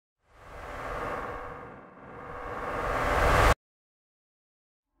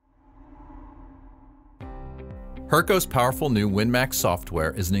Hurco's powerful new Winmax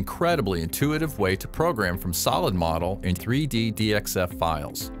software is an incredibly intuitive way to program from solid model in 3D DXF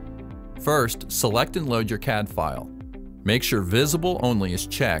files. First, select and load your CAD file. Make sure Visible Only is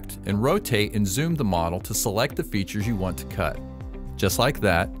checked and rotate and zoom the model to select the features you want to cut. Just like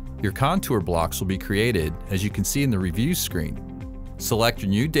that, your contour blocks will be created, as you can see in the review screen. Select your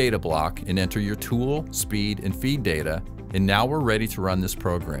new data block and enter your tool, speed, and feed data, and now we're ready to run this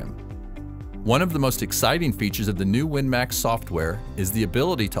program. One of the most exciting features of the new Winmax software is the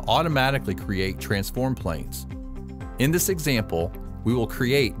ability to automatically create transform planes. In this example, we will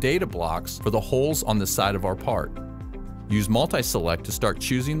create data blocks for the holes on the side of our part. Use multi-select to start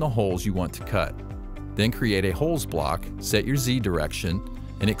choosing the holes you want to cut. Then create a holes block, set your Z direction,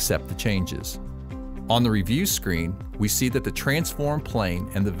 and accept the changes. On the review screen, we see that the transform plane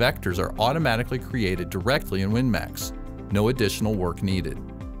and the vectors are automatically created directly in Winmax. No additional work needed.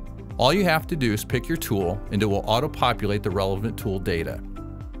 All you have to do is pick your tool and it will auto-populate the relevant tool data.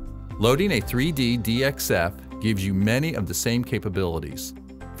 Loading a 3D DXF gives you many of the same capabilities.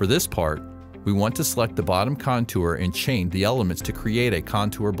 For this part, we want to select the bottom contour and chain the elements to create a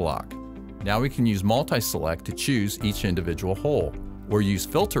contour block. Now we can use multi-select to choose each individual hole, or use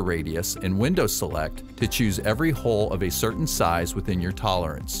filter radius and window select to choose every hole of a certain size within your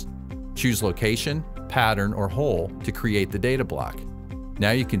tolerance. Choose location, pattern, or hole to create the data block. Now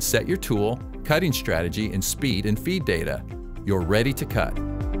you can set your tool, cutting strategy, and speed and feed data. You're ready to cut.